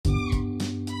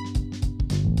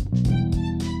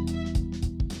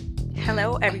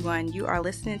Hello, everyone. You are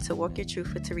listening to Walk Your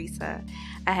Truth with Teresa.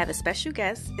 I have a special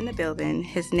guest in the building.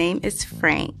 His name is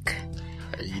Frank.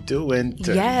 How you doing,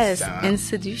 Teresa? Yes,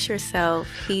 introduce yourself.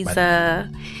 He's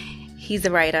a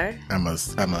writer. I'm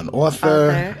an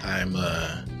author. I'm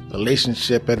a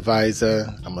relationship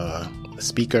advisor. I'm a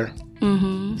speaker.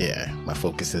 Mm-hmm. Yeah, my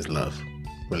focus is love,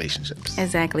 relationships.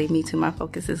 Exactly. Me too. My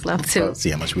focus is love too. See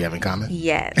how much we have in common?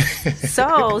 Yes.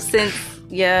 So since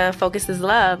your focus is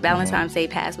love, Valentine's Day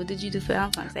passed. What did you do for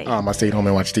Valentine's Day? I stayed home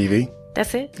and watched TV.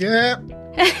 That's it? Yeah.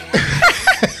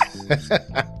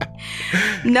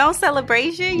 No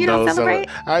celebration? You don't celebrate?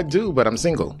 I do, but I'm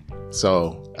single.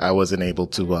 So I wasn't able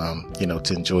to,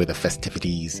 to enjoy the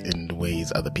festivities in the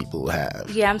ways other people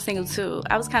have. Yeah, I'm single too.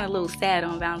 I was kind of a little sad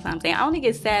on Valentine's Day. I only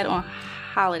get sad on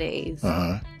holidays.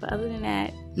 But other than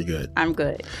that, you're good. I'm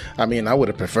good. I mean, I would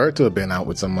have preferred to have been out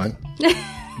with someone.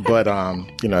 But,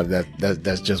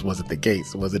 that just wasn't the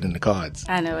case. It wasn't in the cards.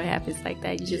 I know it happens like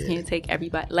that. You just can't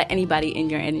let anybody in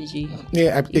your energy.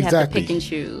 Yeah, exactly. You have to pick and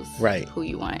choose who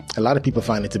you want. A lot of people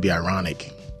find it to be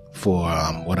ironic for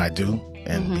what I do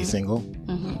and be single.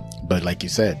 Mm-hmm. But like you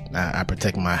said, I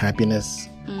protect my happiness.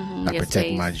 Mm-hmm. I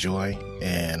protect my joy.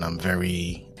 And I'm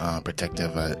very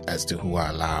protective as to who I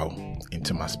allow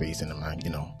into my space and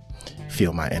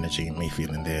feel my energy and me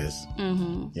feeling theirs.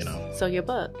 Mm-hmm. So your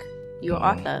book. Your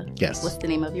author. Yes. What's the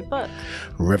name of your book?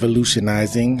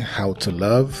 Revolutionizing How to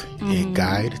Love, a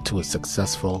Guide to a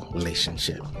Successful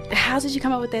Relationship. How did you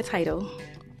come up with that title?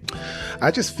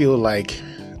 I just feel like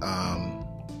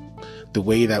the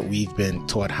way that we've been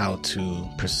taught how to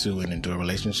pursue and endure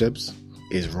relationships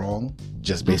is wrong,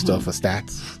 just based off of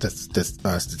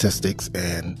statistics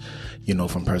and,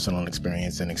 from personal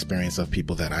experience and experience of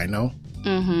people that I know.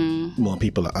 Mm-hmm. More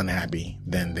people are unhappy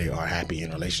than they are happy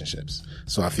in relationships.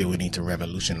 So I feel we need to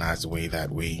revolutionize the way that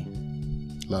we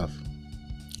love.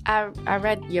 I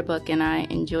read your book and I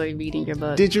enjoyed reading your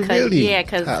book. Did you really? Yeah,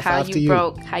 because how you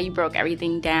broke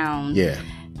everything down. Yeah.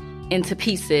 Into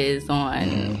pieces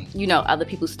on other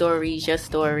people's stories, your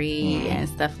story, and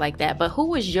stuff like that. But who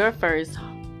was your first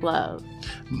love?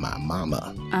 My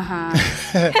mama.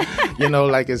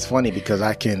 It's funny because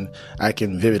I can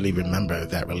vividly remember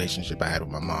that relationship I had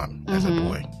with my mom as a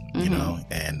boy.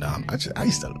 And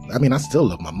I still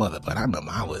love my mother, but I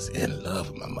remember I was in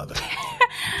love with my mother.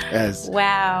 As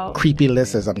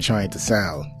creepy-less as I'm trying to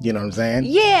sound, you know what I'm saying?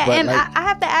 Yeah, but I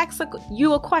have to ask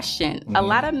you a question. A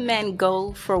lot of men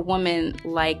go for women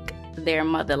like their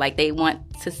mother, like they want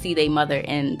to see their mother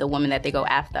in the woman that they go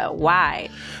after. Why?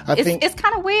 It's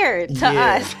kind of weird to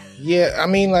us. Yeah, I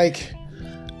mean,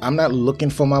 I'm not looking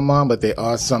for my mom, but there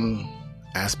are some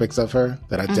aspects of her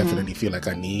that I definitely feel like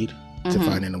I need to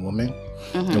find in a woman.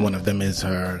 And one of them is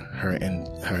her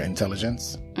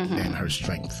intelligence and her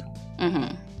strength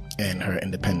and her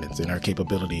independence and her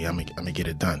capability. I'm gonna get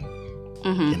it done.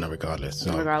 Regardless.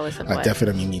 So regardless of what. I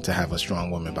definitely need to have a strong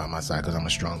woman by my side because I'm a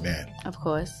strong man. Of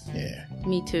course. Yeah.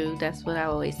 Me too. That's what I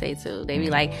always say too. They be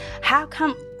like, how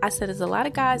come? I said, there's a lot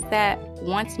of guys that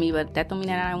wants me, but that don't mean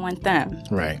that I want them.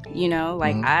 Right.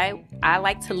 I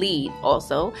like to lead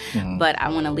also, but I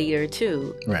want a leader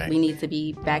too. Right. We need to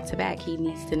be back to back. He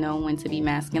needs to know when to be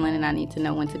masculine and I need to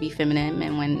know when to be feminine,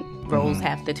 and when roles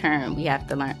have to turn. We have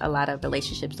to learn. A lot of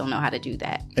relationships don't know how to do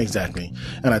that. Exactly.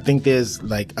 And I think there's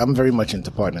I'm very much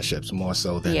into partnerships more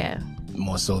so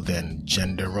than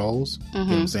gender roles. You know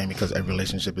what I'm saying? Because every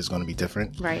relationship is going to be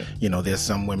different. Right. There's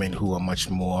some women who are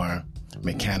much more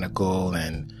mechanical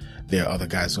and there are other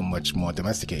guys who are much more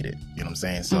domesticated. You know what I'm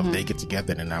saying? So if they get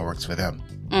together, then that works for them.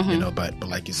 But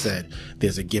like you said,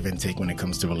 there's a give and take when it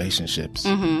comes to relationships.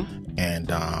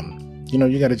 And,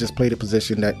 you got to just play the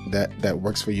position that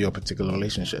works for your particular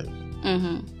relationship.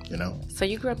 So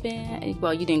you grew up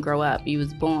you didn't grow up. You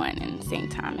was born in the same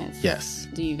time as... Yes.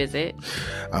 Do you visit?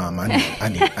 I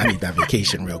need that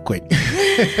vacation real quick.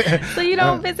 So you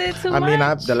don't visit too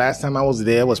much? The last time I was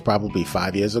there was probably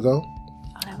 5 years ago.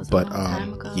 That was a long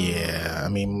time ago. Yeah,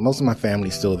 most of my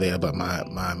family's still there, but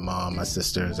my mom, my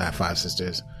sisters, I have 5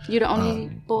 sisters. You're the only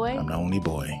boy? I'm the only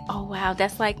boy. Oh, wow.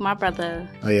 That's like my brother.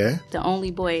 Oh, yeah? The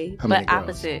only boy. How many girls?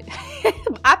 Opposite.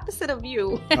 Opposite of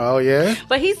you. Oh, yeah?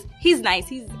 But he's nice.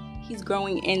 He's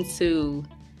growing into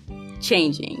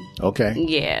changing. Okay.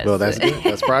 Yes. Well, that's good.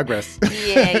 That's progress.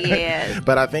 Yeah.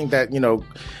 But I think that,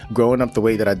 growing up the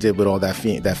way that I did with all that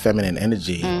feminine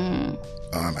energy,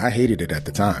 I hated it at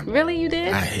the time. Really? You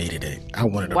did? I hated it. I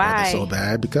wanted a brother so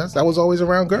bad because I was always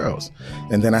around girls.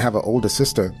 And then I have an older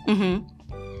sister.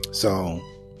 So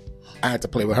I had to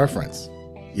play with her friends.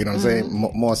 You know what I'm saying?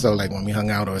 More so like when we hung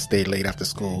out or stayed late after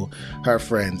school, her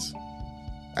friends,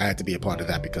 I had to be a part of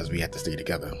that because we had to stay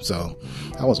together. So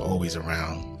I was always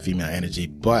around female energy.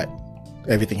 But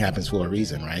everything happens for a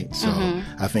reason, right? So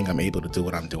I think I'm able to do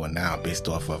what I'm doing now based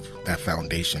off of that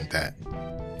foundation that...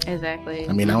 Exactly.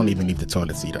 I mean, I don't even leave the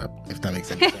toilet seat up, if that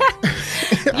makes any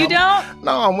sense. You don't?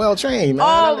 No, I'm well trained, man.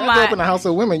 I grew up in a house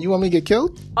of women. You want me to get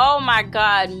killed? Oh my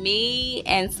God. Me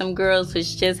and some girls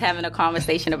was just having a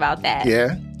conversation about that.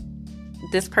 Yeah.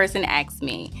 This person asked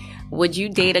me, would you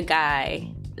date a guy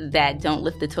that don't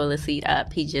lift the toilet seat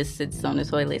up? He just sits on the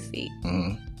toilet seat.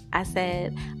 Mm-hmm. I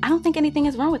said, I don't think anything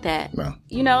is wrong with that. No.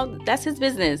 You know, that's his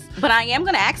business. But I am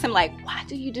going to ask him, like, why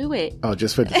do you do it? Oh,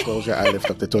 just for disclosure, I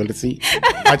lift up the toilet seat.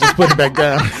 I just put it back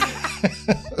down.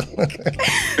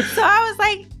 So I was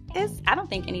like, I don't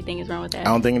think anything is wrong with that.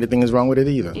 I don't think anything is wrong with it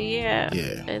either. Yeah.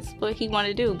 It's what he wanted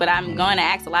to do. But I'm going to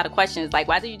ask a lot of questions, like,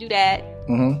 why do you do that?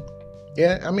 Mm-hmm.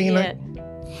 Yeah, I mean,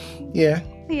 Yeah,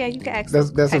 you can ask.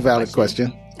 That's a valid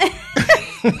question.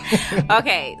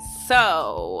 Okay,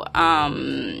 so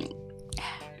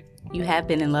you have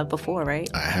been in love before, right?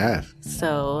 I have.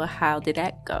 So how did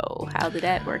that go? How did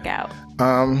that work out?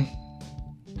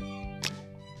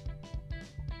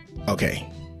 Okay.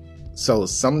 So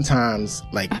sometimes,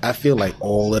 like, I feel like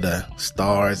all of the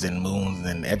stars and moons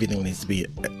and everything needs to be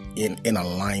in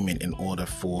alignment in order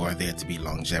for there to be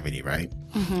longevity, right?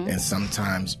 Mm-hmm. And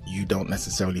sometimes you don't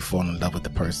necessarily fall in love with the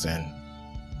person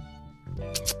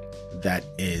that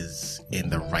is in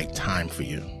the right time for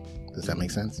you. Does that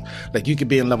make sense? Like, you could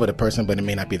be in love with a person, but it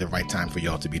may not be the right time for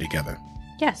y'all to be together.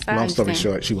 Yes, I understand. Long story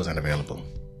short, she wasn't available.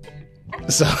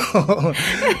 So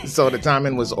the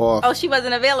timing was off. Oh, she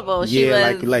wasn't available.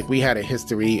 Like we had a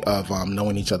history of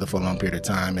knowing each other for a long period of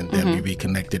time, and then we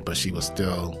reconnected, but she was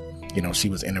still, she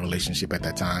was in a relationship at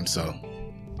that time. So,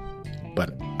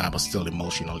 but I was still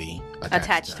emotionally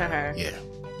attached to her. Yeah.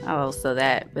 Oh, so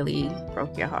that really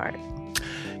broke your heart.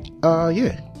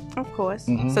 Yeah. Of course.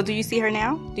 Mm-hmm. So do you see her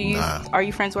now? Are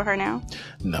you friends with her now?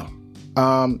 No.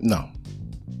 No.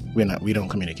 We're not. We don't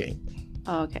communicate.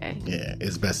 Okay. Yeah,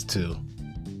 it's best to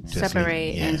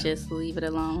separate and just leave it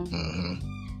alone. Mm-hmm.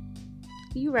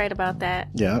 You right about that.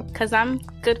 Yeah. Because I'm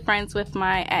good friends with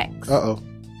my ex. Uh-oh.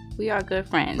 We are good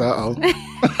friends. Uh-oh.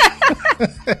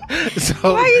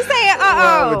 So, why are you saying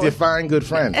uh-oh? Define good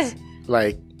friends.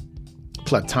 Like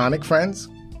platonic friends?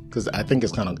 Because I think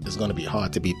it's going to be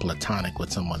hard to be platonic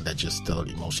with someone that you're still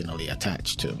emotionally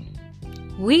attached to.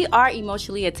 We are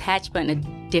emotionally attached, but in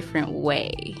a different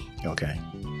way. Okay.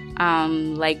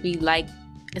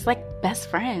 It's like best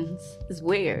friends. It's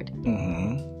weird.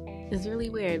 Mm-hmm. It's really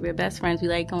weird. We're best friends. We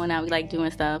like going out. We like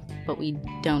doing stuff, but we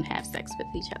don't have sex with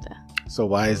each other. So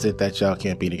why is it that y'all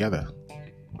can't be together?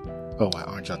 Oh, why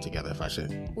aren't y'all together, if I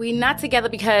should? We not together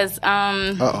because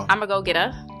I'm a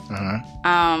go-getter. Uh-huh.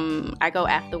 I go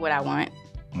after what I want.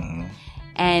 Mm-hmm.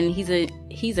 And he's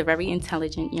a very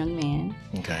intelligent young man.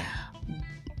 Okay.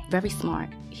 Very smart.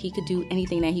 He could do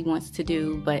anything that he wants to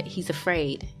do, but he's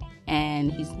afraid.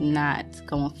 And he's not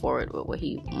going forward with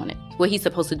what he's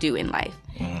supposed to do in life.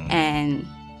 Mm-hmm. And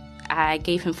I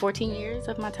gave him 14 years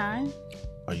of my time.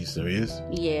 Are you serious?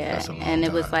 Yeah. That's a long and it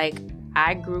time. was like,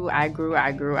 I grew,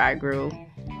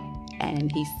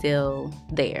 and he's still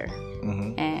there.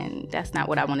 Mm-hmm. And that's not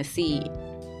what I want to see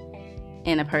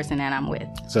in a person that I'm with.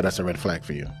 So that's a red flag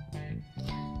for you?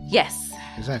 Yes.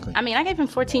 Exactly. I mean, I gave him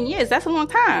 14 years. That's a long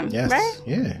time, yes. Right?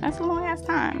 Yeah. That's a long ass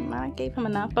time. I gave him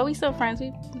enough, but we still friends.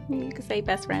 You could say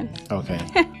best friends. Okay.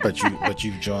 But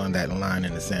you've drawn that line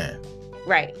in the sand.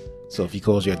 Right. So if he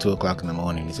calls you at 2:00 in the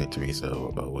morning, he say, Teresa,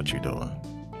 what you doing?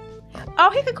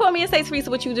 Oh, he could call me and say, Teresa,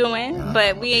 what you doing?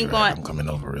 But we ain't going. I'm coming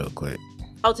over real quick.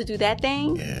 Oh, to do that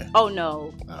thing? Yeah. Oh,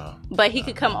 no. But he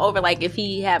could come over, like, if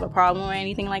he have a problem or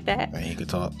anything like that. And he could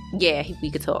talk? Yeah, we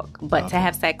could talk. But to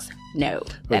have sex, no.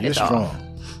 But you're strong. Off.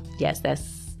 Yes,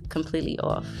 that's completely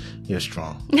off. You're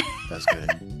strong. That's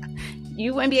good.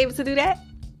 You wouldn't be able to do that?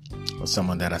 With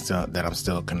someone that I'm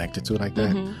still connected to like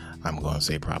that? Mm-hmm. I'm going to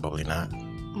say probably not.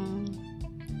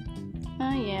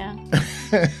 Oh, yeah.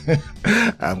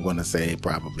 I'm going to say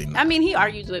probably not. I mean, he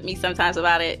argues with me sometimes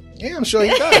about it. Yeah, I'm sure he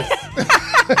does.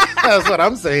 That's what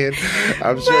I'm saying.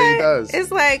 I'm sure he does. It's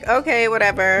like, okay,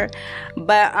 whatever.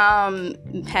 But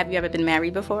have you ever been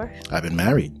married before? I've been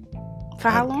married. For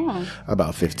how long?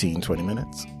 About 15, 20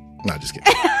 minutes. No, just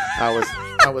kidding. I was.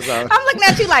 I'm looking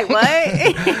at you like,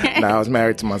 what? No, I was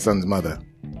married to my son's mother.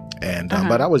 And,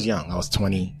 but I was young. I was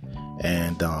 20.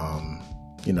 And,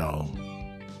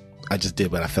 I just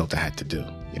did what I felt I had to do.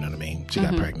 You know what I mean? She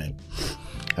got pregnant.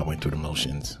 I went through the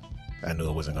motions. I knew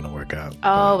it wasn't going to work out.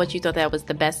 Oh, but you thought that was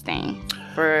the best thing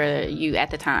for you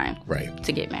at the time. Right.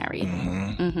 To get married.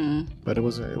 Mm-hmm. Mm-hmm. But it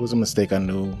was a mistake. I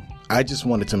knew. I just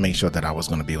wanted to make sure that I was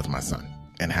going to be with my son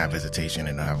and have visitation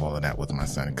and have all of that with my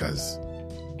son because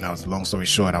long story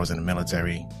short, I was in the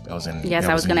military. I was going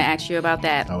to ask you about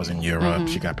that. I was in Europe.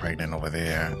 She got pregnant over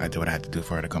there. I did what I had to do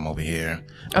for her to come over here.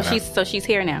 She's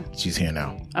here now? She's here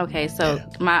now. Okay, so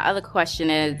my other question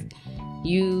is,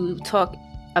 you talk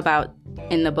about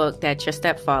in the book that your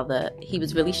stepfather, he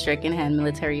was really strict and had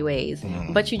military ways,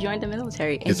 but you joined the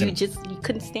military and you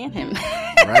couldn't stand him.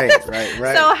 Right.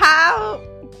 So how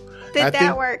did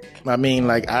that work? I mean,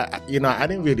 like, I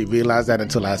didn't really realize that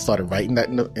until I started writing that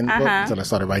in the book, until I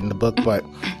started writing the book. But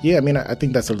yeah, I mean, I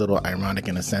think that's a little ironic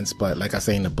in a sense. But like I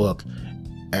say in the book,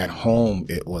 at home,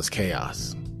 it was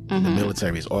chaos. The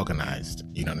military is organized,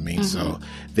 you know what I mean? So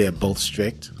they're both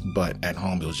strict, but at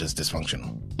home it was just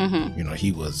dysfunctional. You know,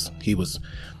 he was,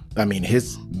 I mean,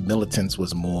 his militance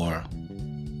was more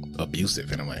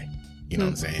abusive in a way. You know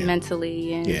what I'm saying?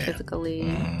 Mentally and physically.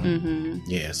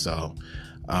 Yeah, so,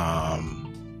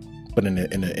 but in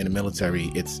the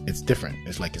military, it's different.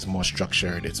 It's like, it's more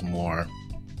structured. It's more.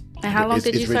 And how long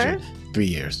did you serve? 3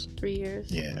 years. 3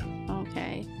 years? Yeah.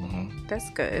 Okay. That's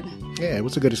good. Yeah, it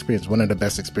was a good experience. One of the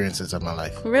best experiences of my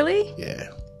life. Really? Yeah.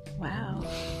 Wow.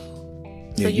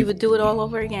 So you would do it all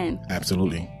over again?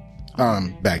 Absolutely.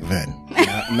 Back then.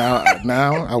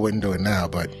 Now I wouldn't do it now,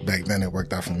 but back then it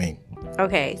worked out for me.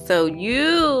 Okay, so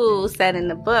you said in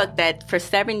the book that for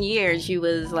 7 years you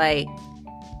was like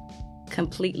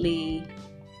completely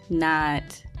not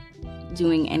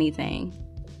doing anything.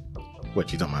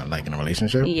 What, you talking about, like in a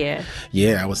relationship? Yeah.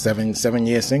 Yeah, I was 7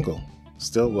 years single.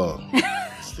 Still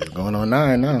going on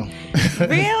 9 now.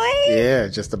 Really? Yeah,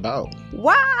 just about.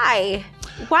 Why?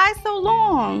 Why so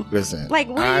long? Listen. Like,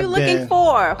 what are you looking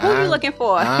for? Who are you looking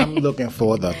for? I'm looking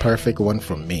for the perfect one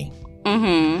for me.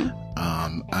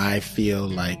 I feel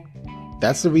like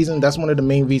that's the reason. That's one of the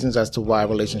main reasons as to why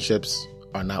relationships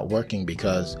are not working,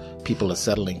 because people are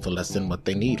settling for less than what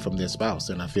they need from their spouse.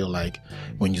 And I feel like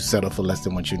when you settle for less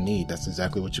than what you need, that's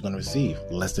exactly what you're going to receive.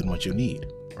 Less than what you need,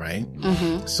 right?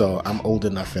 So I'm old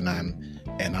enough and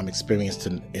I'm experienced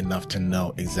enough to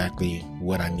know exactly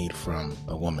what I need from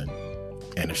a woman.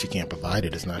 And if she can't provide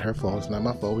it, it's not her fault. It's not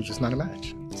my fault. We're just not a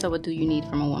match. So what do you need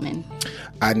from a woman?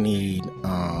 I need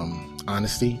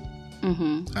honesty.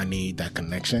 I need that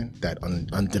connection, that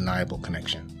undeniable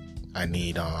connection. I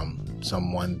need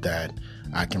someone that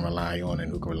I can rely on and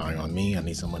who can rely on me. I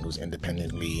need someone who's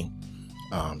independently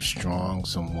strong,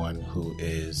 someone who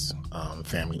is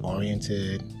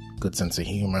family-oriented, good sense of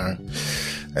humor,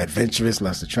 adventurous,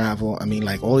 loves to travel. I mean,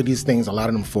 like, all of these things, a lot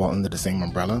of them fall under the same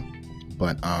umbrella.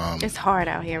 But it's hard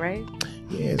out here, right?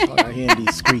 Yeah, it's hard out here in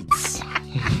these streets.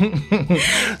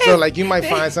 So, like, you might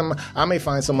find I may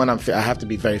find someone I have to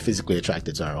be very physically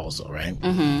attracted to her also, right?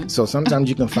 So sometimes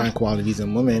you can find qualities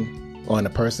in women or in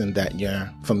a person that,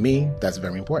 for me, that's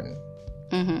very important.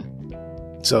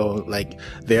 So, like,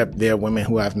 there are women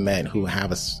who I've met who have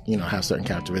have certain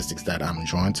characteristics that I'm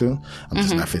drawn to. I'm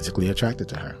just not physically attracted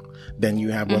to her. Then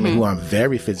you have women who I'm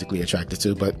very physically attracted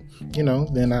to, but they're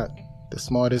not the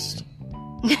smartest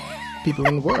people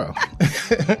in the world.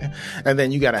 And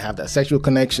then you got to have that sexual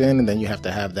connection, and then you have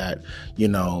to have that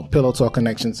pillow talk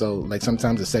connection. So, like,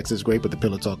 sometimes the sex is great but the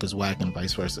pillow talk is whack, and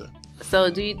vice versa. So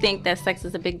do you think that sex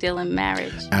is a big deal in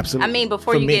marriage? Absolutely. I mean,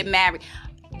 before you get married,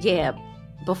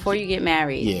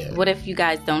 what if you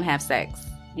guys don't have sex?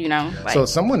 So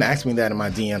someone asked me that in my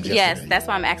DMs yesterday. Yes, that's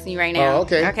why I'm asking you right now. Oh,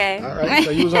 okay. All right.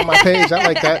 So you was on my page. I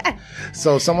like that.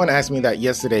 So someone asked me that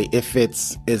yesterday, if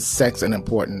is sex an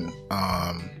important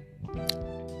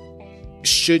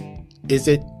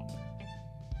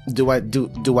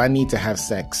do I need to have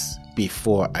sex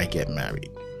before I get married?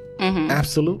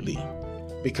 Absolutely.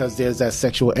 Because there's that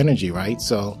sexual energy, right?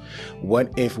 So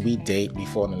what if we date, we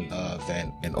fall in love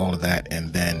and all of that,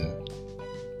 and then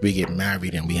we get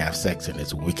married and we have sex and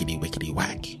it's wickety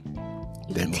whack?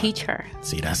 Then teach her.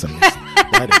 See, that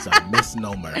is a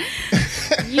misnomer.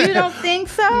 You don't think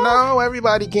so? No,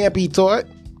 everybody can't be taught.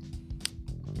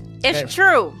 It's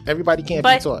true. Everybody can't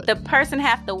be taught. But the person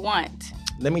have to want.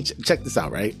 Let me check this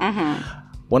out, right?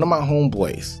 One of my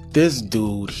homeboys, this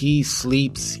dude, he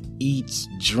sleeps, eats,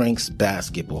 drinks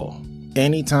basketball.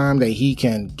 Anytime that he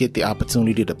can get the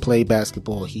opportunity to play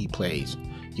basketball, he plays.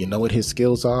 You know what his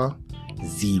skills are?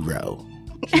 0.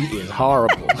 He is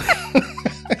horrible.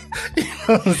 You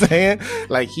know what I'm saying?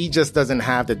 Like, he just doesn't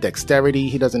have the dexterity.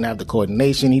 He doesn't have the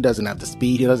coordination. He doesn't have the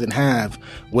speed. He doesn't have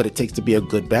what it takes to be a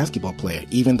good basketball player.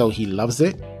 Even though he loves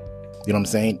it, you know what I'm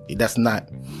saying? That's not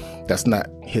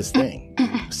his thing.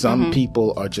 Some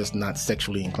people are just not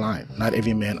sexually inclined. Not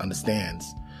every man understands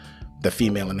the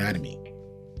female anatomy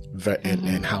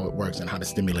and how it works and how to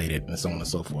stimulate it and so on and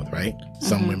so forth, right?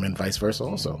 Some women vice versa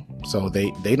also. So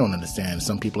they don't understand.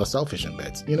 Some people are selfish in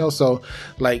beds, so,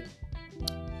 like,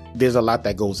 there's a lot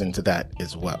that goes into that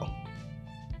as well.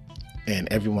 And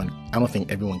I don't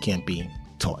think everyone can be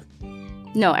taught.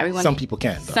 No, everyone. Some people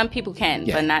can. Though. Some people can,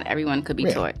 but not everyone could be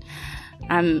taught.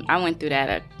 I went through that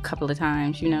a couple of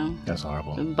times, That's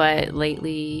horrible. But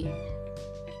lately,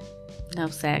 no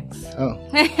sex. Oh.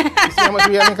 You see how much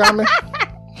we have in common?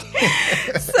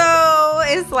 So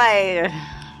it's like,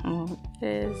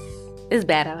 it's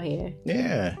bad out here.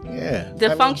 Yeah.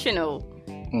 Dysfunctional.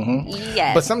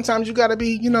 Yes. But sometimes you gotta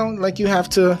be, like you have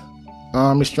to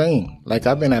restrain. Like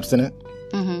I've been abstinent.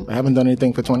 I haven't done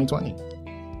anything for 2020.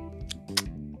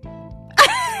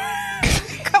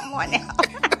 Come on now.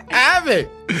 I haven't.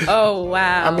 Oh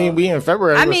wow. I mean, we in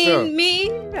February. I'm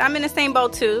in the same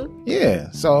boat too.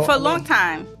 Yeah. So for a long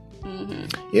time.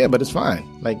 Yeah, but it's fine.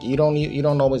 Like you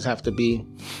don't always have to be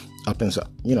up in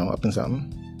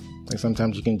something. Like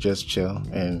sometimes you can just chill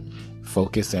and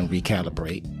focus and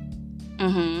recalibrate.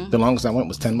 The longest I went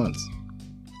was 10 months.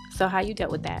 So how you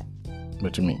dealt with that?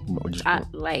 What you mean?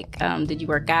 Did you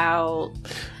work out?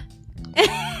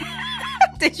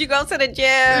 Did you go to the gym?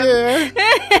 Yeah.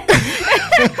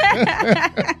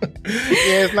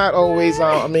 Yeah, it's not always.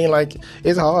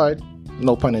 It's hard.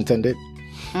 No pun intended.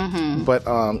 But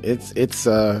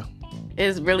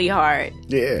it's really hard.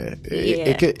 Yeah.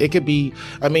 It could be.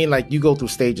 I mean, like you go through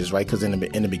stages, right? Because in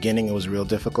the beginning it was real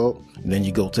difficult, and then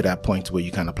you go to that point where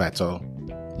you kind of plateau,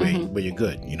 where you're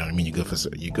good. You know what I mean? You go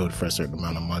for a certain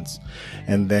amount of months,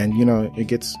 and then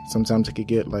sometimes it could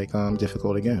get like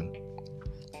difficult again.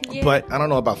 Yeah. But I don't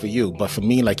know about for you, but for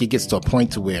me, like it gets to a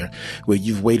point to where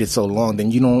you've waited so long,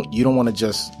 then you don't want to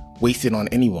just waste it on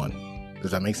anyone.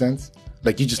 Does that make sense?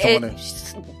 Like you just don't want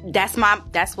to.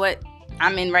 That's what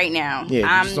I'm in right now.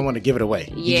 Yeah, you just don't want to give it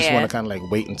away. You just want to kind of like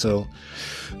wait until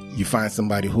you find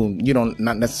somebody who you don't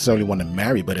not necessarily want to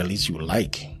marry, but at least you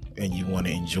like, and you want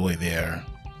to enjoy their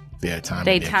time,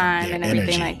 their and everything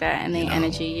energy, like that, and their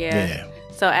energy. Yeah.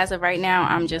 So as of right now,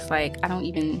 I'm just like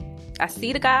I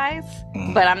see the guys,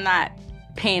 but I'm not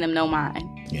paying them no mind.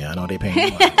 Yeah, I know they paying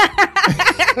no mind.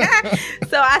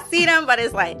 So I see them, but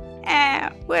it's like,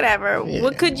 whatever. Yeah.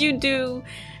 What could you do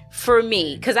for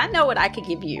me? Because I know what I could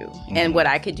give you and what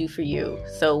I could do for you.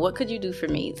 So what could you do for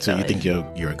me? So you think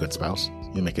you're a good spouse?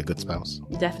 You make a good spouse?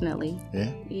 Definitely.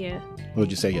 Yeah? Yeah. What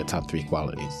would you say your top 3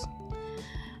 qualities?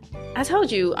 I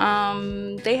told you,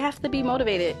 they have to be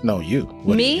motivated. No, you.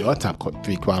 What are your top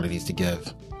 3 qualities to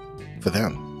give for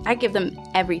them? I give them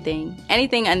everything.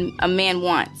 Anything a man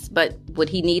wants. But would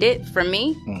he need it from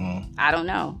me? I don't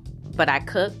know. But I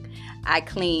cook. I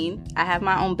clean. I have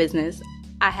my own business.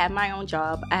 I have my own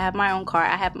job. I have my own car.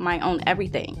 I have my own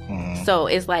everything. So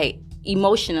it's like,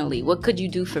 emotionally, what could you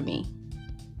do for me?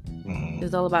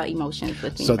 It's all about emotions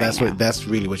with me. So that's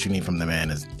really what you need from the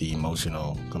man is the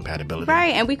emotional compatibility.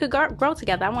 Right. And we could grow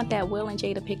together. I want that Will and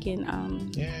Jada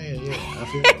Pinkett. Yeah. I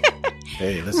feel it.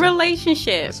 Hey, listen.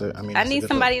 Relationship. I need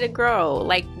somebody to grow.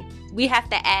 Like, we have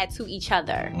to add to each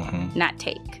other, not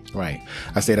take. Right.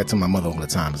 I say that to my mother all the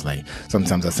time. It's like,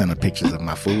 sometimes I send her pictures of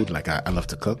my food. Like, I love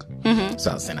to cook.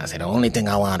 So I say, the only thing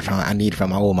I need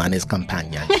from a woman is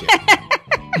companionship.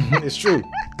 It's true.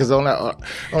 Because the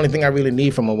only thing I really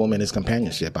need from a woman is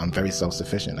companionship. I'm very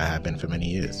self-sufficient. I have been for many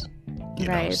years.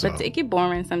 Right, but it get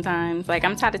boring sometimes. Like,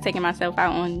 I'm tired of taking myself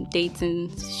out on dates and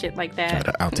shit like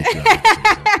that. I'll take you out.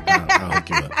 I'll hook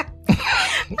you up.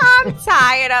 I'm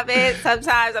tired of it.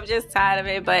 Sometimes I'm just tired of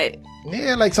it, but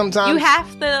yeah, like sometimes you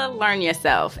have to learn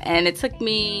yourself, and it took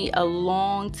me a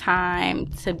long time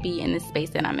to be in the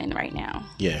space that I'm in right now.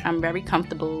 Yeah, I'm very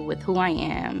comfortable with who I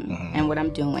am and what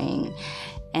I'm doing,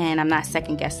 and I'm not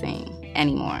second guessing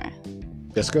anymore.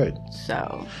 That's good.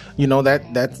 So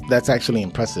that's actually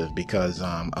impressive because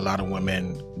a lot of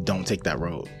women don't take that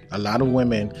road. A lot of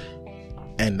women.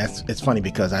 And it's funny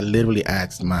because I literally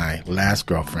asked my last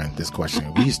girlfriend this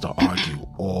question. We used to argue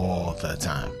all the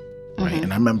time, right?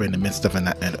 And I remember in the midst of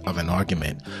an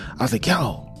argument, I was like,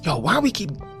 yo, why we keep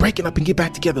breaking up and get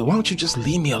back together? Why don't you just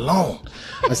leave me alone?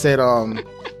 I said,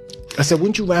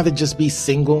 wouldn't you rather just be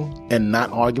single and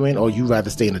not arguing, or you rather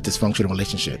stay in a dysfunctional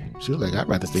relationship? She was like, I'd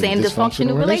rather stay in a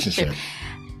dysfunctional relationship.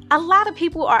 A lot of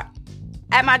people are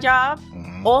at my job.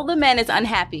 All the men is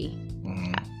unhappy.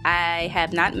 I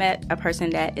have not met a person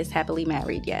that is happily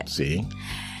married yet. See?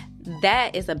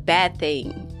 That is a bad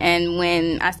thing. And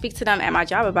when I speak to them at my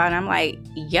job about it, I'm like,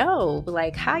 yo,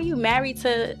 like, how you married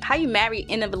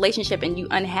in a relationship and you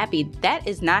unhappy? That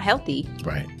is not healthy.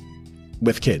 Right.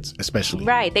 With kids, especially.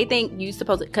 Right. They think you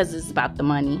supposed to, because it's about the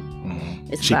money.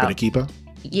 It's cheaper to keep her?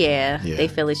 Yeah. They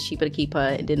feel it's cheaper to keep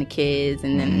her than the kids,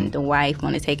 and then the wife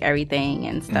want to take everything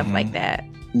and stuff like that.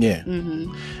 Yeah.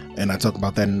 And I talk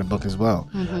about that in the book as well.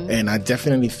 And I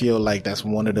definitely feel like that's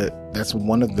one of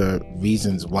the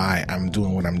reasons why I'm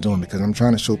doing what I'm doing, because I'm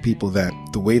trying to show people that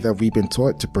the way that we've been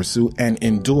taught to pursue and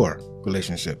endure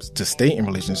relationships, to stay in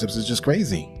relationships, is just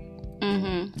crazy.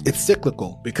 It's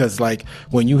cyclical, because like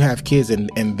when you have kids and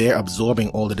they're absorbing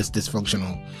all of this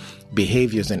dysfunctional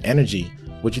behaviors and energy,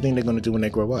 what do you think they're going to do when they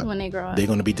grow up? They're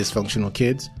going to be dysfunctional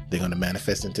kids. They're going to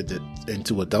manifest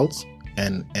into adults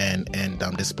and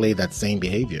display that same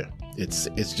behavior.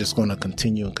 It's just going to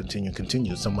continue and continue and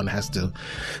continue. Someone has to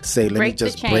say, let me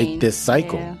just break this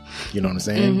cycle. Yeah. You know what I'm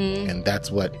saying? And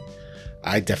that's what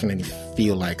I definitely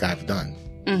feel like I've done.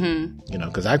 You know,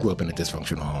 because I grew up in a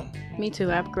dysfunctional home. Me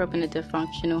too. I grew up in a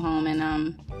dysfunctional home, and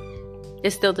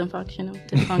it's still dysfunctional.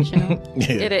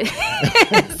 Yeah. It is.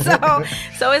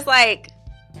 So it's like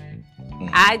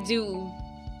I do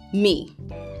me.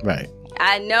 Right.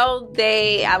 I know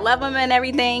I love them and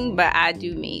everything, but I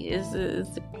do me.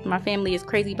 My family is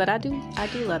crazy, but I do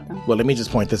love them. Well, let me just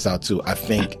point this out too. I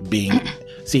think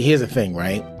see, here's the thing,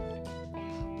 right?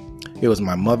 It was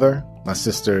my mother, my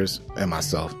sisters, and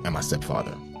myself, and my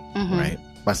stepfather, right?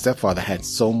 My stepfather had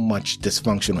so much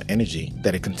dysfunctional energy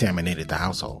that it contaminated the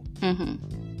household.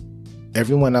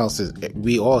 Everyone else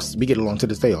we get along to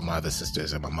this day, all my other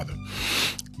sisters and my mother,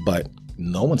 but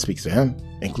no one speaks to him,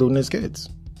 including his kids.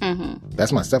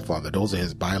 That's my stepfather. Those are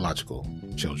his biological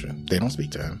children. They don't speak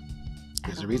to him.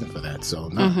 There's a reason for that. So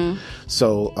no.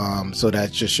 So that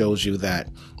just shows you that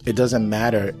it doesn't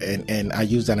matter. And I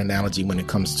use that analogy when it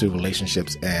comes to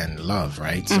relationships and love,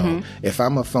 right? So if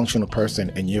I'm a functional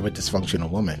person and you're a dysfunctional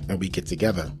woman and we get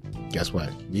together, guess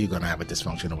what? You're going to have a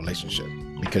dysfunctional relationship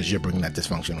because you're bringing that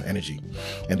dysfunctional energy.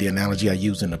 And the analogy I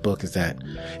use in the book is that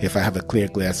if I have a clear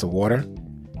glass of water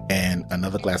and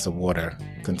another glass of water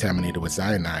contaminated with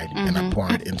cyanide and I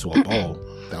pour it into a bowl,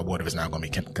 that water is now going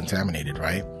to be contaminated,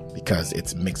 right? Because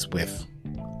it's mixed with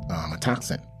a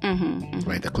toxin,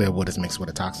 right? The clear water is mixed with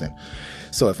a toxin.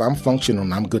 So if I'm functional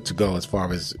and I'm good to go as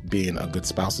far as being a good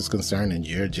spouse is concerned, and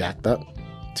you're jacked up,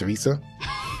 Teresa,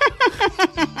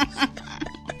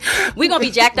 we're going to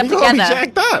be jacked up together. We're going to be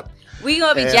jacked up. We're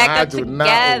going to be jacked up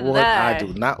together. I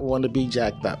do not want to be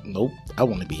jacked up. Nope. I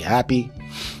want to be happy.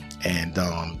 And,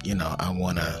 I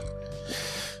want to,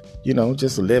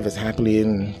 just live as happily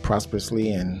and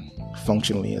prosperously and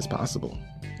functionally as possible.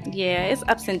 Yeah, it's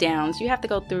ups and downs. You have to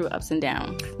go through ups and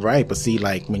downs. Right. But see,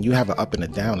 like when you have an up and a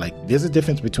down, like there's a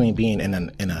difference between being in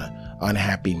an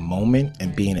unhappy moment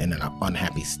and being in an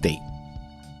unhappy state.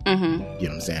 You know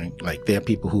what I'm saying? Like there are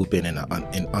people who've been in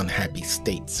unhappy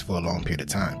states for a long period of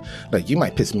time. Like you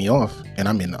might piss me off and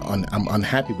I'm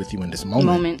unhappy with you in this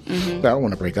moment. But I don't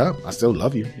want to break up. I still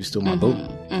love you. You're still my boo.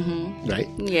 Right?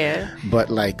 Yeah.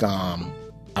 But like, I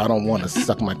don't want to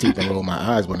suck my teeth and roll my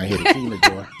eyes when I hear the key in the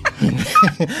door.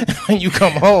 And you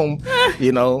come home,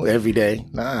 every day.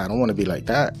 Nah, I don't want to be like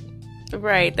that.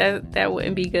 Right. That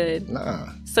wouldn't be good. Nah.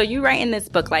 So you writing this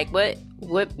book, like what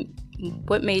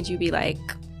made you be like,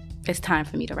 it's time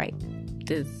for me to write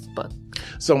this book?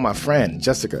 So my friend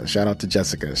Jessica, shout out to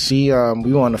Jessica. She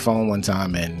we were on the phone one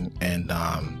time and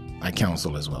I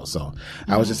counsel as well. So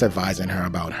I was just advising her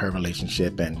about her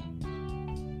relationship and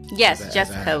yes,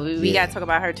 Jessica. We got to talk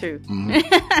about her too.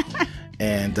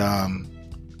 And I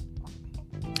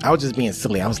was just being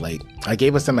silly. I was like, I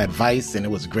gave her some advice and it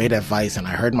was great advice. And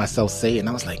I heard myself say it and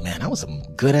I was like, man, that was some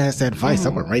good ass advice.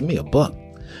 I'm going to write me a book.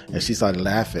 And she started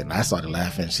laughing. I started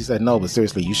laughing. She said, no, but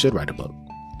seriously, you should write a book.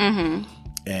 And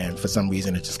for some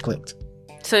reason, it just clicked.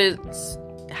 So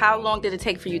how long did it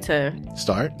take for you to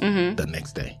start? The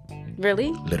next day.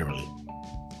 Really? Literally.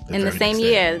 In the same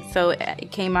year, so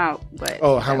it came out. But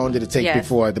how long did it take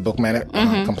before the book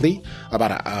complete?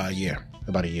 About a year.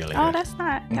 About a year later. Oh, that's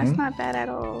not bad at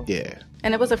all. Yeah.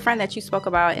 And it was a friend that you spoke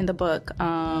about in the book.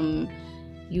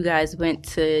 You guys went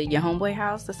to your homeboy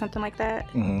house or something like that.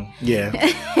 Yeah.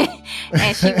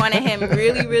 And she wanted him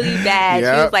really, really bad.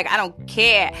 Yep. She was like, I don't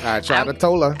care. I tried to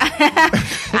tell her.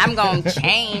 I'm going to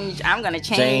change. I'm going to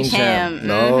change him.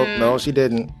 No, she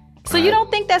didn't. So you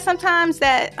don't think that sometimes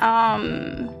that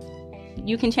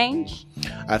you can change?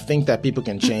 I think that people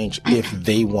can change if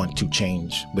they want to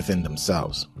change within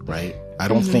themselves, right? I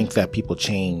don't think that people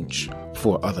change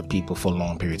for other people for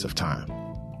long periods of time.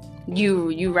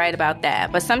 You right about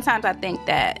that. But sometimes I think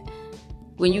that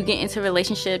when you get into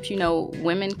relationships,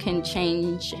 women can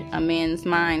change a man's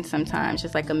mind sometimes,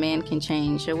 just like a man can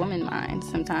change a woman's mind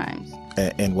sometimes.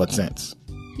 In what sense?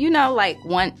 Like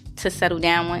want to settle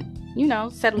down,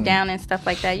 down and stuff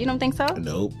like that. You don't think so?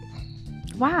 Nope.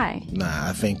 Why? Nah,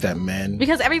 I think that men...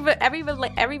 Because every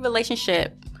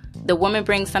relationship the woman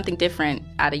brings something different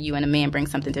out of you, and the man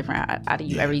brings something different out of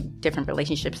you. Every different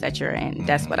relationships that you're in.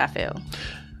 That's what I feel.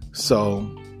 So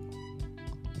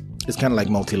it's kind of like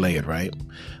multi-layered, right?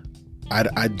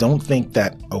 I don't think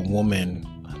that a woman,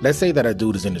 let's say that a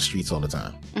dude is in the streets all the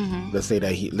time. Let's say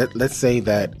that let's say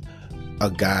that a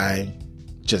guy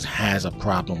just has a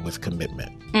problem with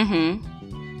commitment.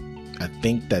 I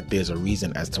think that there's a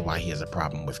reason as to why he has a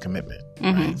problem with commitment.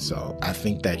 Right? So I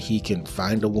think that he can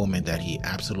find a woman that he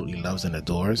absolutely loves and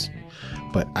adores,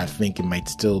 but I think it may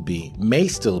still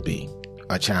be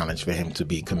a challenge for him to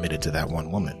be committed to that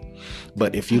one woman.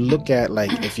 But if you look at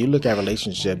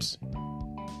relationships,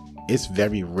 it's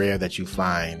very rare that you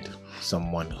find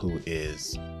someone who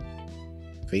is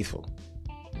faithful.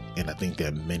 And I think there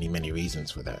are many, many reasons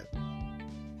for that.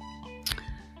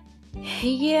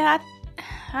 Yeah,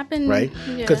 I've been... Right?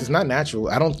 Because it's not natural.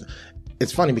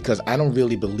 It's funny because I don't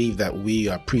really believe that we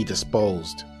are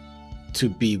predisposed to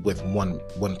be with one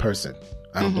person.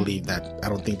 I don't believe that. I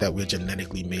don't think that we're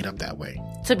genetically made up that way.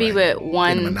 To be with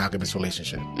one... in a monogamous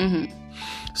relationship.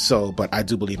 So, but I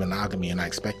do believe in monogamy and I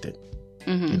expect it.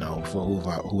 You know, for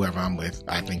whoever I'm with,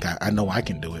 I think I know I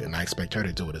can do it, and I expect her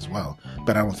to do it as well.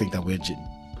 But I don't think that we're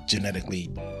genetically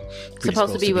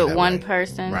supposed to be with one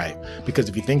person, right? Because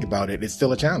if you think about it, it's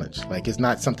still a challenge. Like, it's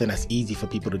not something that's easy for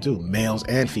people to do, males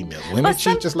and females. Women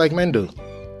cheat just like men do.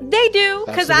 They do,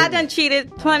 because I done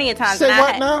cheated plenty of times. Say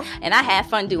what now? And I had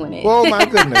fun doing it. Oh my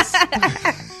goodness!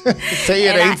 Say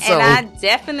it ain't so. And I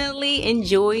definitely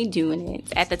enjoy doing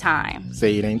it at the time.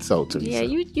 Say it ain't so, too. Yeah,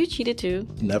 you cheated too.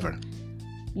 Never.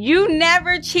 You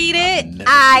never cheated?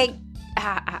 I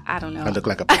don't know. I look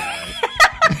like a pig.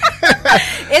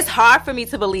 It's hard for me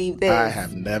to believe this. I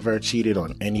have never cheated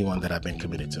on anyone that I've been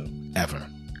committed to, ever.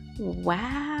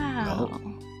 Wow.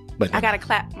 No. But I gotta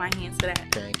clap my hands for that.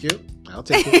 Thank you. I'll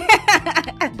take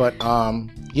it. But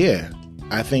yeah,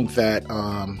 I think that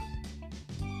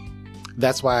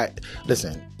that's why.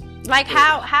 Listen. Like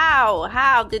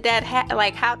how did that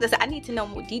how does I need to know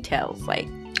more details, like.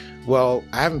 Well,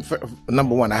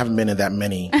 number one, I haven't been in that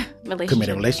many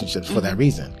committed relationships for that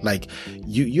reason. Like,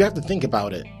 you have to think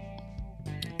about it.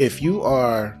 If you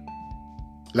are,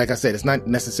 like I said, it's not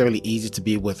necessarily easy to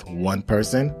be with one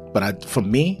person. But for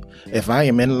me, if I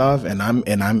am in love and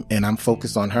I'm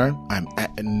focused on her,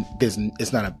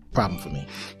 it's not a problem for me.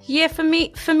 Yeah, for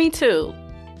me too.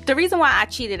 The reason why I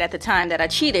cheated at the time that I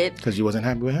cheated, because you wasn't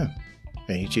happy with him,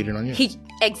 and he cheated on you.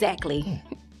 Exactly. Yeah.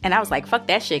 And I was like, fuck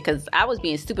that shit, because I was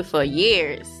being stupid for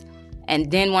years. And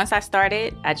then once I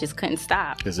started, I just couldn't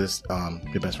stop. Is this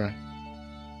your best friend?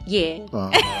 Yeah.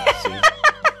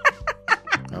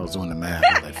 I was doing the math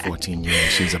for like 14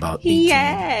 years. She's about 18.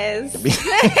 Yes.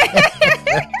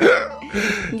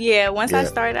 Yeah, once I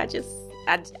started,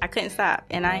 I couldn't stop.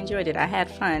 And I enjoyed it. I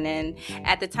had fun. And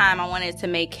at the time, I wanted to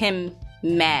make him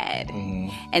mad.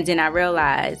 And then I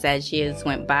realized as years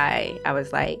went by, I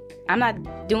was like, I'm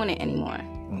not doing it anymore.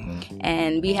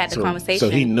 And we had the conversation. So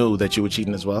he knew that you were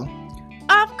cheating as well?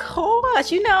 Of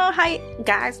course. You know how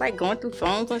guys like going through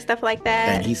phones and stuff like that.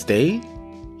 And he stayed?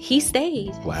 He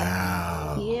stayed.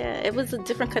 Wow. Yeah, it was a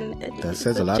different... That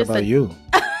says a lot about you.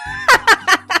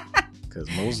 Because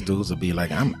most dudes will be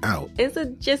like, I'm out. It's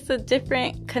just a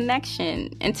different connection.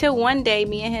 Until one day,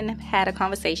 me and him had a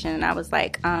conversation, and I was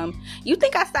like, you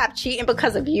think I stopped cheating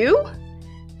because of you?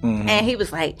 And he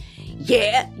was like,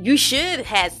 yeah, you should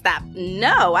have stopped.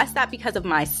 No, I stopped because of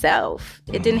myself.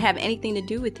 It didn't have anything to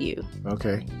do with you.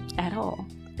 Okay. At all.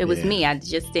 It was me. I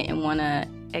just didn't want to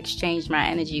exchange my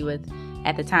energy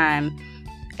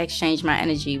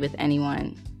with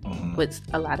anyone, with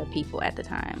a lot of people at the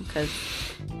time, because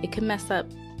it could mess up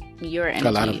your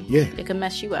energy. It could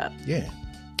mess you up. Yeah.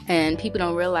 And people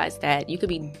don't realize that you could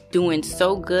be doing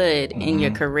so good in your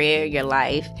career, your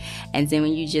life, and then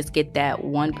when you just get that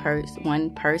one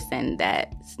person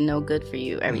that's no good for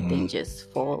you, everything just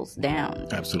falls down.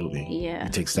 Absolutely. Yeah.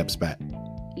 You take steps back.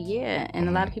 Yeah, and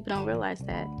a lot of people don't realize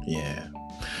that. Yeah.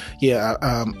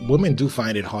 Yeah, women do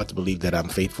find it hard to believe that I'm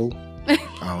faithful. I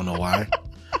don't know why.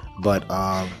 But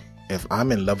if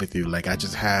I'm in love with you, like, I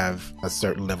just have a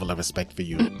certain level of respect for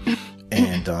you.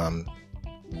 And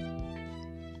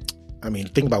I mean,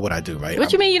 think about what I do, right?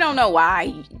 What you mean you don't know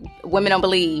why women don't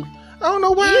believe? I don't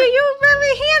know why. You're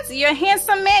very handsome. You're a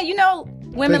handsome man. You know,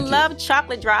 women love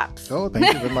chocolate drops. Oh,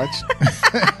 thank you very much.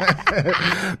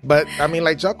 But I mean,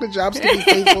 like, chocolate drops to be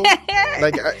faithful.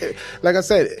 Like I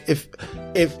said, if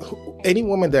any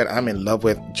woman that I'm in love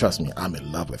with, trust me, I'm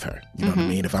in love with her. You know what I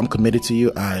mean? If I'm committed to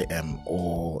you, I am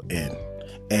all in.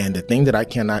 And the thing that I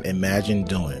cannot imagine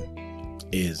doing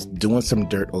is doing some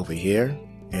dirt over here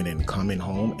and then coming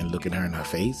home and looking her in her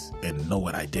face and know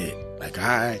what I did. Like,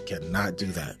 I cannot do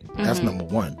that. That's number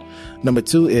one. Number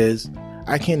two is,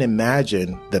 I can't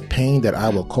imagine the pain that I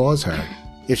will cause her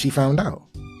if she found out.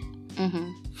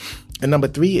 And number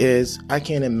three is, I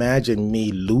can't imagine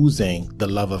me losing the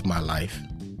love of my life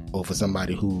over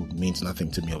somebody who means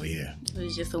nothing to me over here. It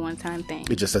was just a one-time thing.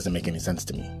 It just doesn't make any sense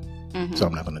to me. So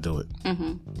I'm not going to do it.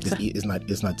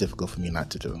 It's not difficult for me not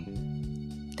to do.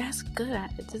 That's good.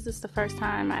 This is the first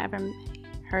time I ever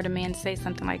heard a man say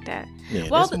something like that. Yeah,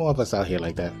 well, there's more of us out here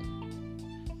like that.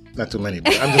 Not too many,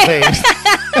 but I'm just saying.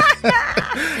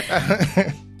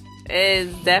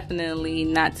 It's definitely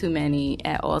not too many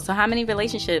at all. So how many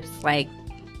relationships,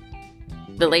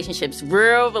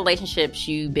 real relationships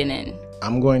you've been in?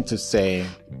 I'm going to say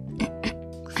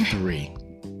 3.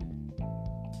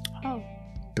 Oh.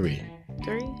 3.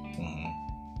 3?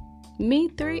 Me,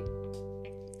 3?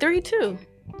 3 too.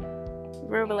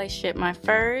 Real relationship. My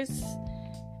first,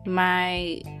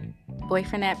 my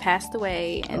boyfriend that passed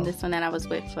away, and this one that I was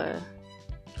with for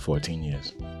 14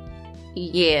 years.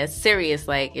 Yeah, serious.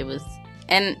 Like, it was,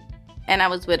 and I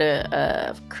was with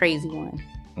a crazy one.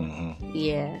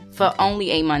 Yeah, for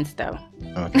only 8 months though.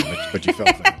 Okay, but you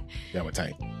felt for him. Y'all were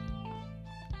tight.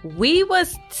 We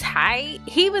was tight.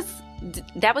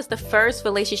 That was the first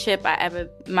relationship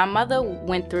my mother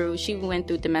went through. She went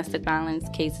through domestic violence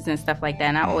cases and stuff like that.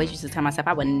 And I always used to tell myself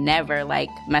I would never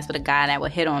mess with a guy that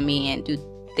would hit on me and do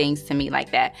things to me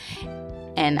like that.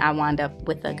 And I wound up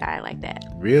with a guy like that.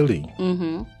 Really?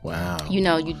 Wow.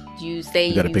 You say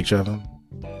you got a picture of him?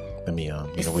 Let me know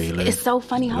where you live. It's so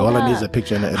funny. All I need is a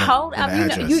picture and Hold up.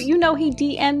 Address. You know he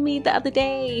DM'd me the other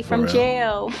day from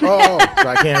jail. Oh, so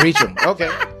I can't reach him. Okay.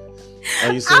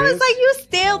 Are you serious? I was like, you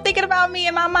still thinking about me?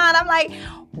 In my mind, I'm like,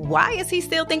 why is he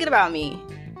still thinking about me?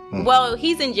 Well,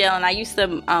 he's in jail, and I used to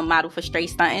model for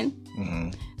Straight Stunting.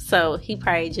 So he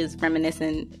probably just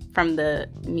reminiscing from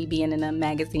me being in a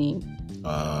magazine.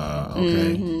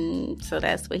 Okay. So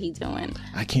that's what he's doing.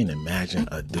 I can't imagine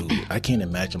a dude. I can't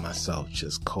imagine myself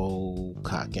just cold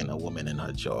cocking a woman in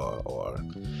her jaw, or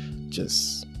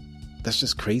that's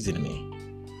just crazy to me.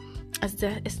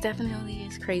 It's definitely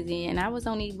crazy. And I was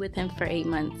only with him for 8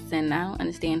 months, and I don't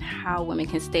understand how women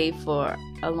can stay for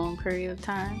a long period of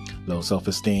time. Low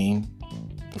self-esteem,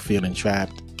 feeling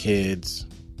trapped, kids.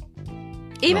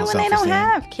 Even when they don't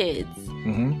have kids.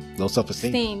 Low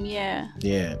self-esteem. Yeah.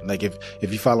 Yeah. Like if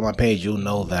you follow my page, you'll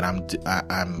know that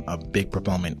I'm a big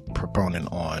proponent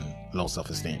on low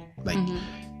self-esteem. Like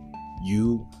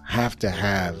you have to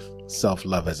have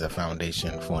self-love as a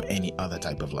foundation for any other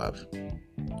type of love.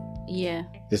 Yeah.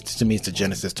 To me, it's the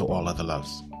genesis to all other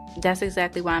loves. That's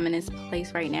exactly why I'm in this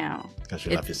place right now. Because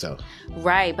you love yourself.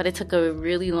 Right, but it took a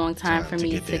really long time for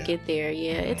me to get there.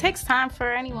 Yeah, it takes time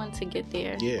for anyone to get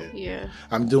there. Yeah.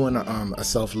 I'm doing a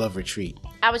self-love retreat.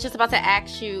 I was just about to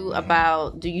ask you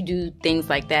about, do you do things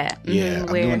like that? Yeah, I'm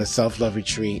doing a self-love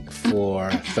retreat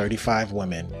for 35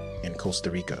 women in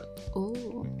Costa Rica.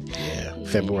 Ooh. Yeah,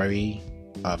 February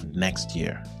of next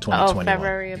year, 2021. Oh,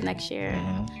 February of next year.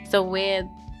 So where...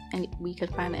 And we could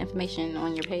find the information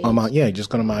on your page. Just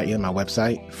go to my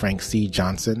website, Frank C.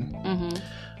 Johnson,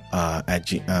 at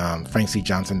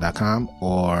frankcjohnson.com,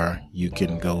 or you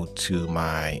can go to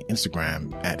my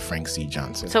Instagram at Frank C.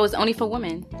 Johnson. So it's only for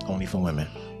women? Only for women.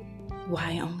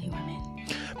 Why only women?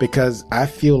 Because I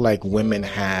feel like women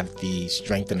have the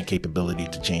strength and the capability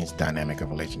to change the dynamic of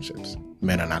relationships.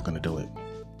 Men are not going to do it.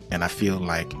 And I feel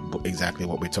like exactly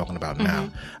what we're talking about now.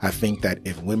 I think that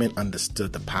if women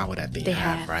understood the power that they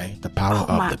have, right? The power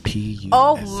of the P-U-S-S-Y.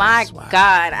 Oh my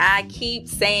God. I keep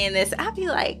saying this. I be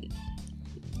like,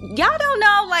 y'all don't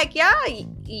know, like,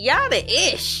 y'all the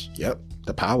ish. Yep,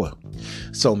 the power.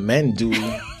 So men do,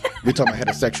 we're talking about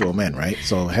heterosexual men, right?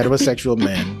 So heterosexual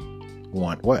men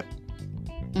want what?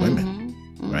 Women,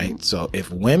 right? So if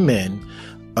women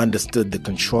understood the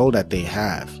control that they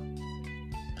have,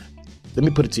 let me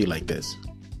put it to you like this.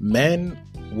 Men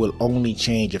will only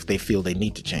change if they feel they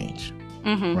need to change,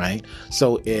 right?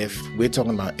 So if we're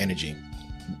talking about energy,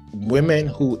 women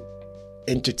who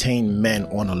entertain men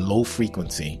on a low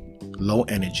frequency, low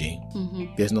energy,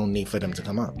 there's no need for them to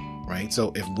come up, right?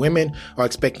 So if women are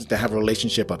expected to have a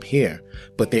relationship up here,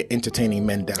 but they're entertaining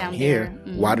men down here,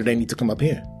 why do they need to come up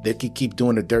here? They could keep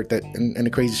doing the dirt and the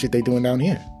crazy shit they're doing down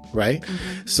here, right?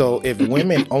 So if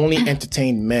women only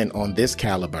entertain men on this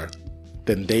caliber,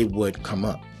 then they would come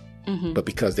up. But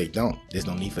because they don't, there's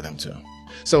no need for them to.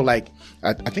 So like,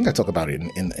 I think I talk about it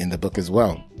in the book as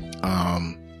well.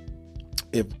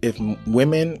 If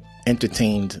women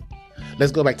entertained,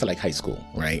 let's go back to like high school,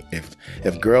 right?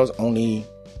 If girls only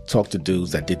talked to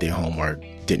dudes that did their homework,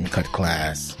 didn't cut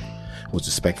class, was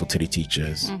respectful to the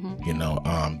teachers, you know,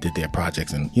 did their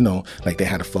projects, and, you know, like they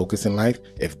had a focus in life.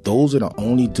 If those are the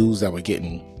only dudes that were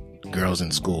getting girls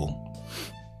in school,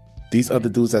 these other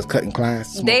dudes that's cutting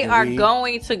class, they are weed,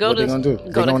 going to go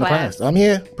to class. I'm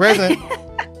here, present.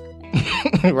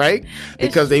 Right?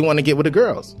 Because they want to get with the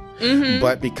girls.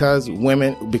 But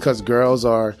because girls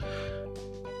are,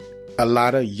 a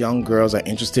lot of young girls are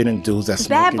interested in dudes that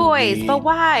smoking bad boys. weed. But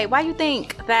why? Why you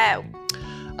think that?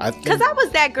 Because I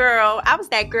was that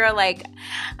girl. Like,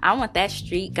 I want that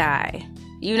street guy.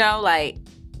 You know, like,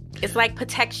 it's like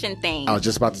protection thing. I was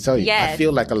just about to tell you. Yes. I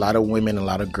feel like a lot of women, a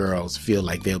lot of girls feel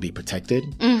like they'll be protected.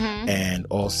 And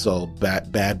also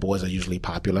bad boys are usually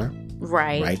popular.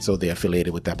 Right. So they're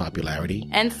affiliated with that popularity.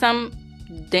 And some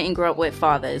didn't grow up with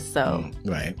fathers, so.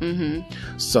 Right.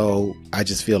 So I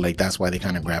just feel like that's why they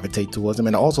kind of gravitate towards them.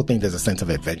 And I also think there's a sense of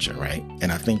adventure, right?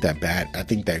 And I think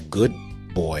that good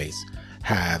boys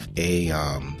have a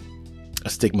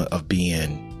stigma of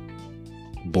being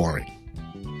boring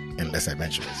and less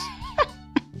adventurous.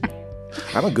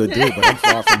 I'm a good dude, but I'm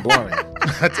far from boring.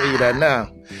 I'll tell you that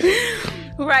now.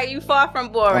 Right, you far from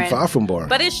boring. I'm far from boring.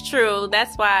 But it's true.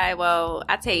 That's why, well,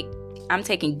 I'm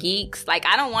taking geeks. Like,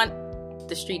 I don't want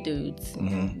the street dudes.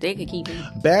 They could keep me.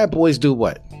 Bad boys do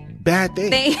what? Bad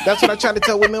things. That's what I try to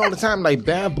tell women all the time. Like,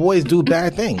 bad boys do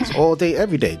bad things all day,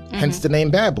 every day. Hence the name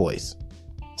bad boys.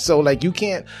 So, like, you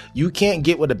can't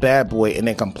get with a bad boy and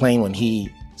then complain when he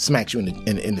smacks you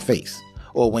in the face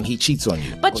or when he cheats on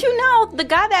you. But you know, the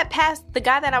guy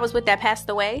that I was with that passed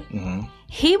away,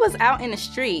 he was out in the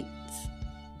streets,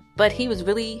 but he was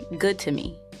really good to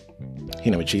me. He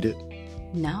never cheated?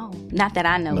 No, not that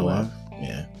I know of.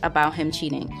 Yeah. About him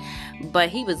cheating, but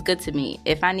he was good to me.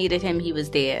 If I needed him, he was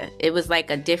there. It was like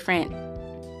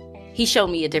he showed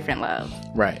me a different love.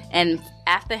 Right. And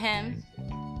after him,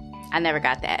 I never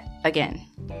got that again.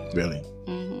 Really?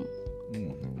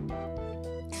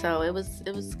 So it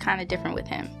was kind of different with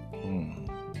him.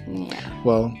 Yeah.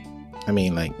 Well, I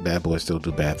mean, like, bad boys still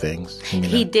do bad things.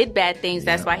 He did bad things.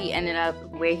 That's why he ended up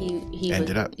where he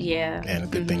ended up. Yeah. And a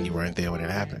good thing you weren't there when it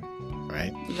happened.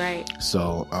 Right? Right.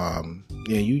 So,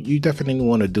 yeah, you definitely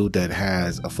want a dude that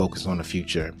has a focus on the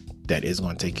future, that is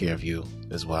going to take care of you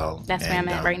as well. That's where I'm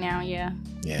at right now, yeah.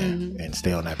 Yeah, and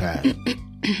stay on that path.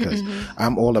 Because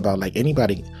I'm all about, like,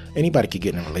 anybody could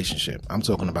get in a relationship. I'm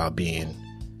talking about being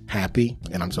happy,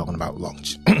 and I'm talking about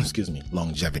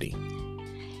longevity.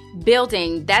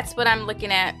 Building, that's what I'm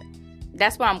looking at.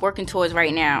 That's what I'm working towards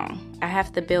right now. I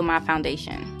have to build my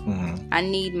foundation. I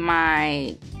need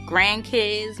my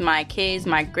grandkids, my kids,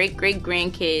 my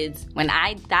great-great-grandkids, when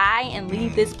I die and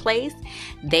leave this place,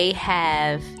 they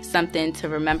have something to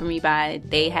remember me by.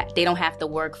 They don't have to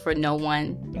work for no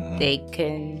one. They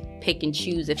can pick and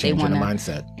choose if they want to. Changing the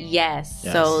mindset. Yes.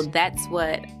 So that's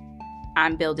what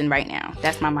I'm building right now.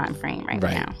 That's my mind frame right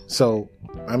now. So,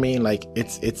 I mean, like,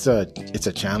 it's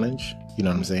a challenge. You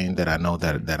know what I'm saying? That I know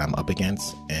that I'm up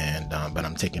against, and but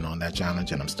I'm taking on that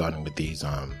challenge, and I'm starting with these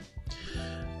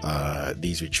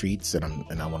retreats,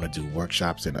 and I want to do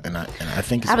workshops, and I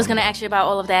think I was going to ask you about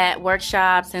all of that,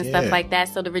 workshops and stuff like that.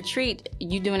 So the retreat,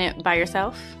 you doing it by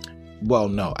yourself? Well,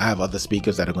 no, I have other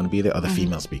speakers that are going to be there, other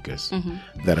female speakers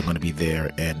that are going to be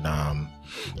there, and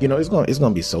you know, it's going to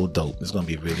be so dope. It's going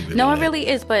to be really, really. No, it really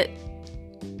is, but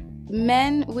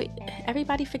men,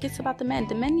 everybody forgets about the men.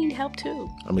 The men need help too.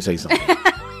 Let me tell you something.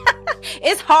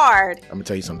 It's hard. I'm gonna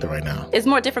tell you something right now. It's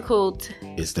more difficult.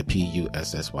 It's the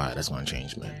PUSSY that's gonna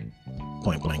change, man.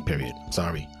 Point blank, period.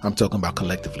 Sorry. I'm talking about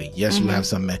collectively. Yes, you have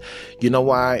some men. You know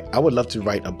why? I would love to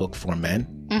write a book for men.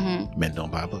 Men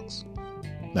don't buy books.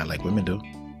 Not like women do.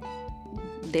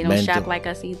 They don't shop like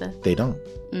us either. They don't.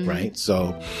 Right?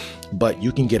 So, but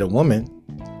you can get a woman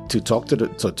to talk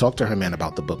to her man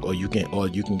about the book, or you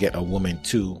can get a woman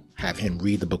to have him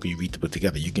read the book, or you read the book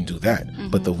together. You can do that.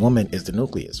 But the woman is the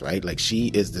nucleus, right? Like, she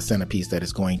is the centerpiece that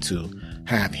is going to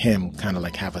have him kind of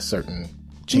like have a certain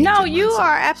change. No, you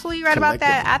are absolutely right about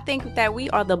that. I think that we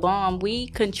are the bomb. We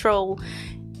control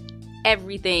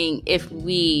everything if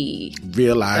we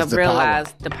realize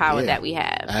the power that we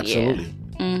have. Absolutely.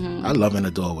 I love and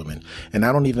adore women, and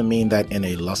I don't even mean that in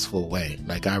a lustful way.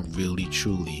 Like, I really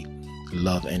truly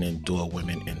love and adore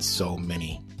women in so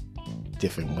many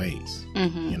different ways.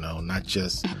 You know, not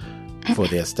just for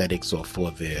their aesthetics or for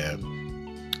their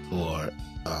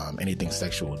anything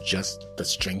sexual, just the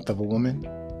strength of a woman.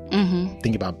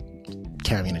 Think about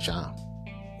carrying a child.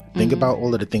 Think about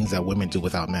all of the things that women do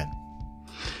without men.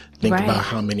 Think about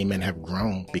how many men have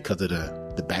grown because of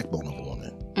the backbone of a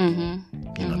woman.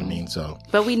 You know what I mean? So,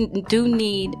 but we do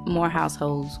need more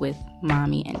households with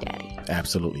mommy and daddy.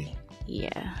 Absolutely.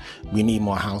 Yeah. We need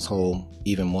more household,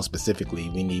 even more specifically,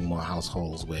 we need more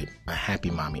households with a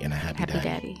happy mommy and a happy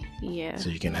daddy. Yeah. So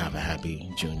you can have a happy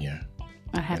junior.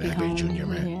 A happy home. Junior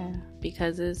man. Yeah.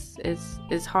 Because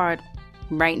it's hard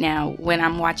right now when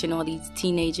I'm watching all these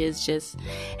teenagers just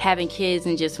having kids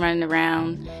and just running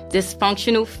around,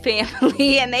 dysfunctional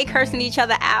family, and they cursing each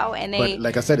other out, and they. But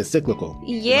like I said, it's cyclical.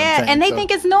 Yeah, and they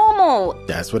think it's normal.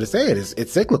 That's what it said.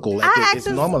 It's cyclical. Like it's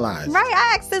normalized. Right.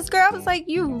 I asked this girl, I was like,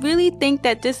 "You really think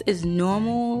that this is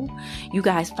normal? You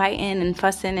guys fighting and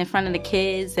fussing in front of the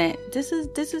kids, and this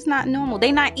is not normal.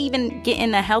 They not even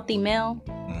getting a healthy meal.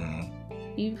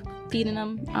 You feeding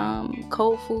them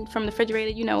cold food from the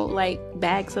refrigerator, like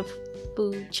bags of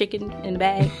food, chicken in the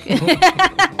bag.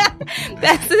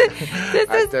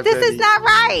 This is not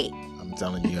right." I'm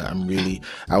telling you,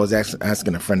 I was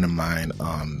asking a friend of mine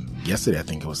yesterday, I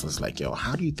think it was just like, yo,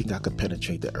 how do you think I could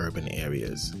penetrate the urban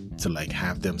areas to like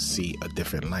have them see a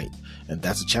different light? And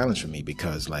that's a challenge for me,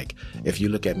 because like if you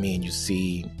look at me and you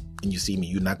see me,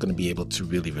 you're not going to be able to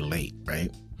really relate, right?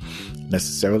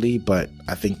 Necessarily, but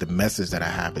I think the message that I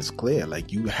have is clear.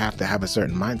 Like, you have to have a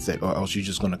certain mindset, or else you're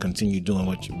just going to continue doing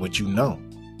what you know,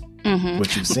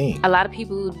 what you've seen. A lot of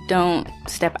people don't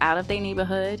step out of their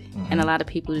neighborhood, and a lot of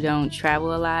people don't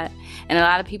travel a lot, and a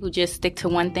lot of people just stick to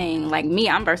one thing. Like me,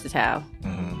 I'm versatile.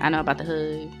 I know about the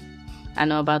hood. I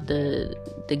know about the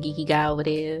geeky guy over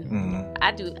there.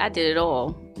 I did it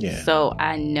all. Yeah. So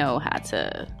I know how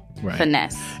to. Right.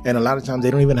 Finesse. And a lot of times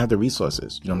they don't even have the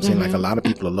resources. You know what I'm saying? Like, a lot of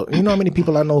people are you know how many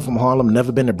people I know from Harlem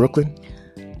never been to Brooklyn?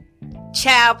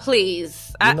 Child,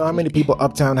 please. You know how many people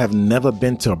uptown have never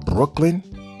been to Brooklyn?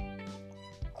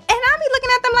 And I be looking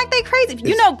at them like they crazy.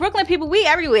 Brooklyn people, we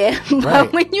everywhere. But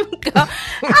right. When you go,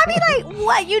 I be like,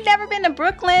 what? You never been to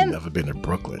Brooklyn? Never been to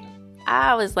Brooklyn.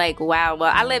 I was like, wow.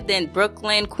 Well, I lived in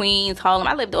Brooklyn, Queens, Harlem.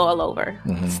 I lived all over.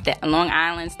 Long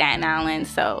Island, Staten Island.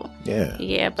 So,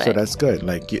 yeah. But so that's good.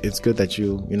 Like, it's good that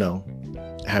you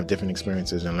have different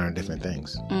experiences and learn different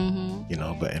things.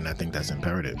 And I think that's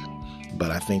imperative. But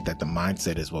I think that the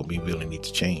mindset is what we really need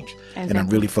to change. Exactly. And I'm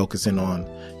really focusing on,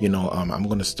 I'm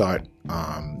going to start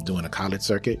doing a college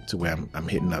circuit to where I'm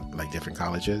hitting up like different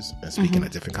colleges and speaking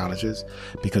at different colleges,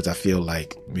 because I feel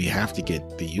like we have to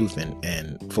get the youth in.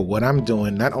 And for what I'm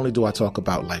doing, not only do I talk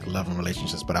about like love and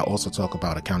relationships, but I also talk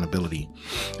about accountability.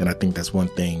 And I think that's one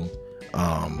thing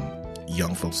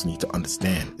young folks need to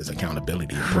understand is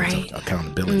accountability. Right.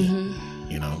 Accountability,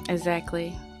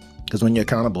 Exactly. Because when you're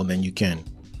accountable, then you can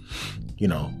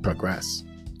progress.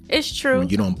 It's true. When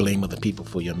you don't blame other people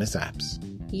for your mishaps.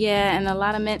 Yeah, and a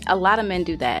lot of men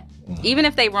do that. Even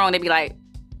if they wrong, they be like,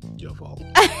 your fault.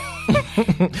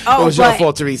 It was your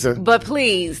fault, Teresa. But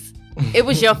please, it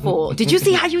was your fault. Did you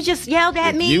see how you just yelled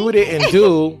at me? If you didn't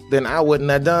do, then I wouldn't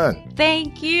have done.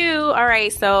 Thank you. All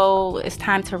right, so it's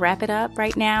time to wrap it up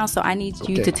right now. So I need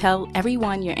you to tell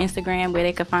everyone your Instagram, where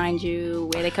they could find you,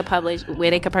 where they could publish, where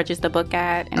they could purchase the book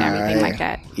at, and everything like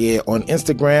that. Yeah, on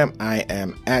Instagram, I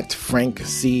am at Frank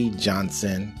C.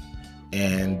 Johnson,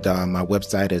 and my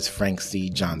website is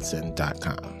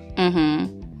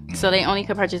frankcjohnson.com. So they only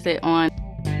could purchase it on